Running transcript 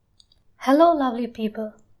Hello, lovely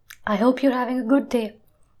people. I hope you're having a good day.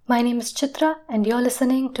 My name is Chitra, and you're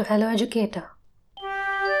listening to Hello Educator.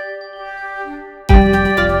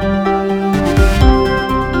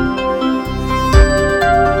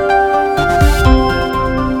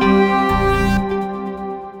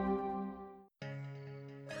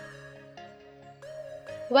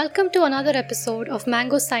 Welcome to another episode of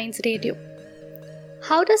Mango Science Radio.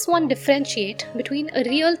 How does one differentiate between a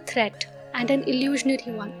real threat and an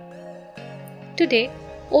illusionary one? Today,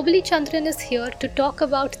 Obali Chandran is here to talk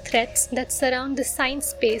about threats that surround the science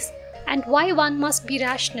space and why one must be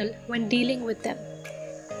rational when dealing with them.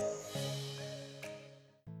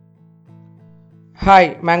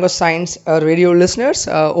 Hi, Mango Science radio listeners.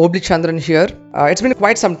 Obali Chandran here. It's been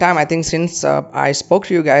quite some time, I think, since I spoke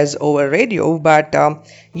to you guys over radio. But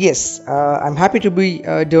yes, I'm happy to be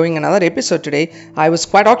doing another episode today. I was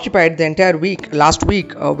quite occupied the entire week, last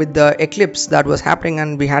week, with the eclipse that was happening,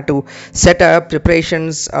 and we had to set up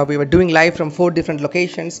preparations. We were doing live from 4 different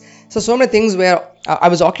locations. So many things where I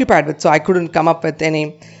was occupied with, so I couldn't come up with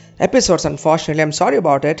any episodes, unfortunately. I'm sorry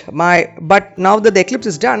about it. But now that the eclipse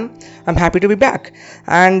is done, I'm happy to be back,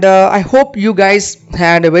 and I hope you guys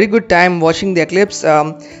had a very good time watching the eclipse.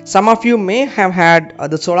 Some of you may have had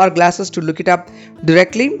the solar glasses to look it up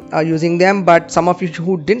directly using them, but some of you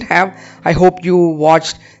who didn't have, I hope you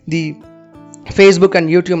watched the Facebook and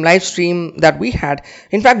YouTube live stream that we had.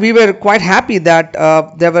 In fact, we were quite happy that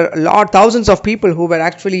there were thousands of people who were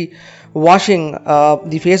actually watching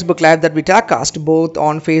the Facebook live that we telecast both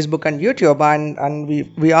on Facebook and YouTube, and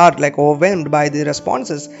we are like overwhelmed by the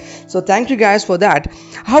responses. So thank you guys for that.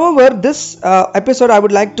 However, this episode I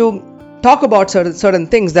would like to talk about certain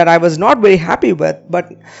things that I was not very happy with,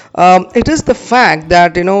 but it is the fact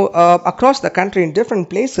that across the country in different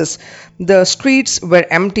places the streets were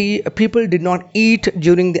empty. People did not eat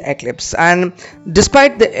during the eclipse, and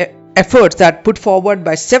despite the efforts that put forward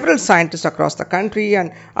by several scientists across the country,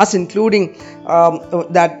 and us including,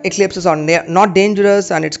 that eclipses are not dangerous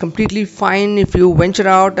and it's completely fine if you venture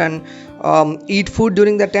out and eat food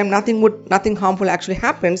during that time. Nothing harmful actually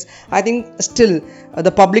happens. I think still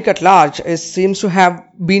the public at large seems to have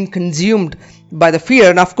been consumed by the fear,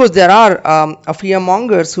 and of course there are fear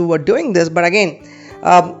mongers who are doing this, but again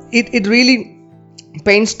it really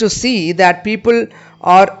pains to see that people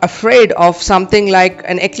are afraid of something like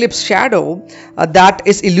an eclipse shadow that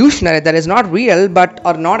is illusionary, that is not real, but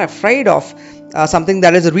are not afraid of something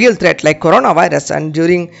that is a real threat like coronavirus. And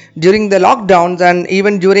during the lockdowns, and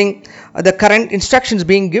even during the current instructions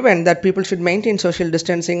being given that people should maintain social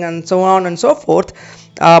distancing and so on and so forth,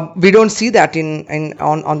 we don't see that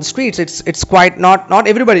on the streets. It's quite not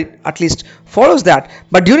everybody at least follows that.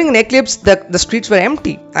 But during an eclipse, the streets were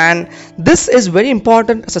empty, and this is very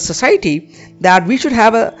important as a society, that we should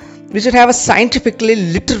have a scientifically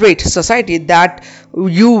literate society, that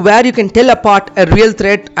where you can tell apart a real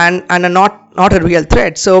threat and a not a real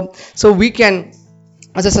threat, so we can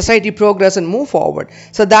as a society progress and move forward.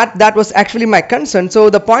 So that was actually my concern. So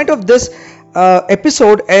the point of this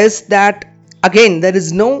episode is that, again, there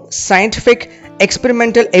is no scientific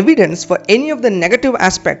experimental evidence for any of the negative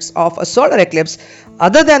aspects of a solar eclipse,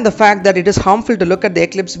 other than the fact that it is harmful to look at the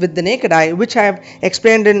eclipse with the naked eye, which I have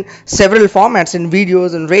explained in several formats, in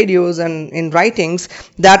videos and radios and in writings,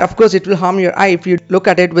 that of course it will harm your eye if you look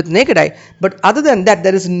at it with naked eye. But other than that,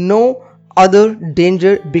 there is no other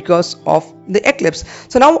danger because of the eclipse.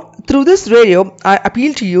 So now, through this radio, I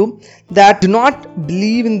appeal to you that do not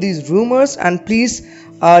believe in these rumors, and please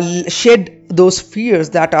shed those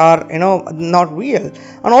fears that are not real.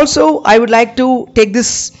 And also, I would like to take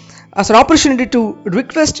this as an opportunity to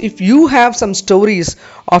request, if you have some stories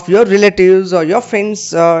of your relatives or your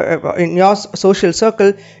friends in your social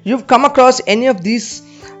circle, you've come across any of these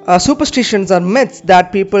superstitions or myths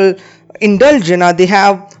that people indulge in,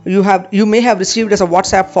 you may have received as a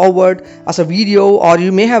WhatsApp forward, as a video, or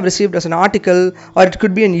you may have received as an article, or it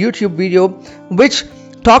could be a YouTube video which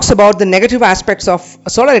talks about the negative aspects of a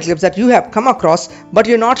solar eclipse that you have come across, but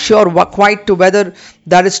you're not sure quite to whether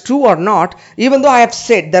that is true or not. Even though I have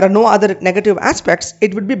said there are no other negative aspects,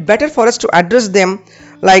 it would be better for us to address them,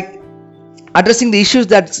 like addressing the issues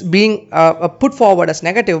that's being put forward as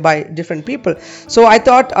negative by different people. So I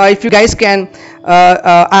thought if you guys can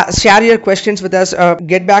share your questions with us,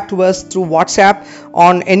 get back to us through WhatsApp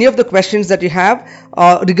on any of the questions that you have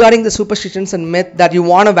regarding the superstitions and myth that you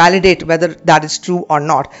want to validate whether that is true or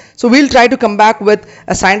not. So we'll try to come back with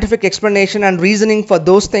a scientific explanation and reasoning for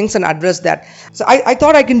those things and address that. So I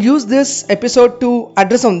thought I can use this episode to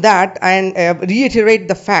address on that and reiterate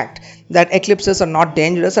the fact that eclipses are not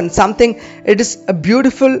dangerous, and it is a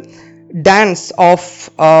beautiful dance of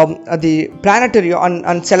the planetary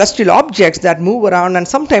and celestial objects that move around, and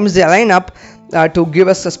sometimes they line up to give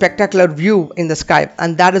us a spectacular view in the sky.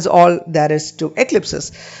 And that is all there is to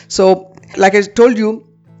eclipses. So like I told you,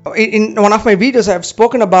 in one of my videos I've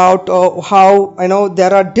spoken about how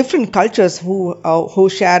there are different cultures who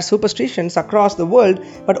share superstitions across the world,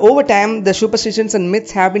 but over time the superstitions and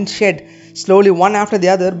myths have been shed slowly one after the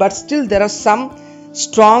other, but still there are some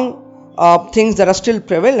strong things that are still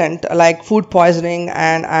prevalent, like food poisoning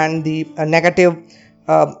and the negative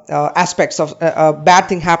aspects of bad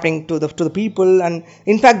thing happening to the people. And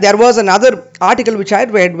in fact, there was another article which I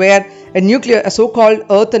read where a so-called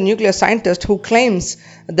earth and nuclear scientist who claims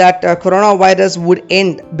that coronavirus would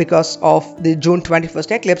end because of the June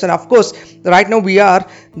 21st eclipse. And of course, right now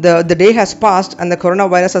the day has passed and the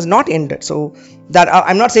coronavirus has not ended. So that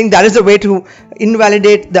I'm not saying that is the way to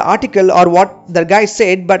invalidate the article or what the guy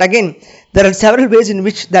said, but again, there are several ways in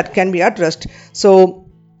which that can be addressed. So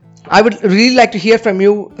I would really like to hear from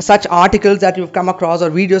you such articles that you've come across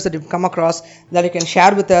or videos that you've come across that you can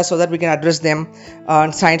share with us so that we can address them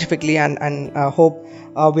scientifically and hope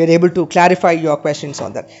we are able to clarify your questions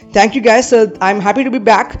on that. Thank you guys. I'm happy to be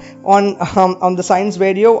back on the Science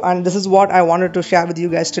Radio, and this is what I wanted to share with you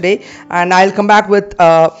guys today. And I'll come back with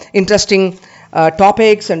interesting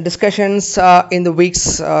topics and discussions in the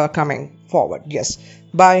weeks coming forward. Yes.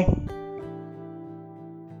 Bye.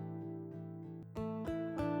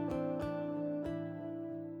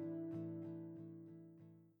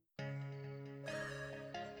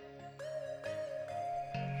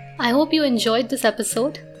 I hope you enjoyed this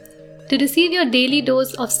episode. To receive your daily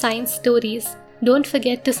dose of science stories, don't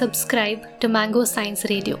forget to subscribe to Mango Science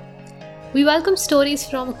Radio. We welcome stories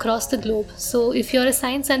from across the globe, so if you're a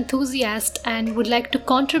science enthusiast and would like to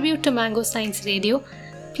contribute to Mango Science Radio,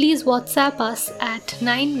 please WhatsApp us at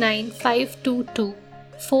 99522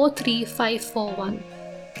 43541.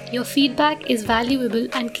 Your feedback is valuable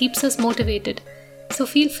and keeps us motivated, so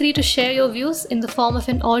feel free to share your views in the form of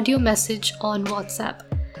an audio message on WhatsApp.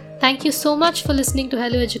 Thank you so much for listening to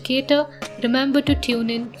Hello Educator. Remember to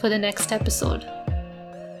tune in for the next episode.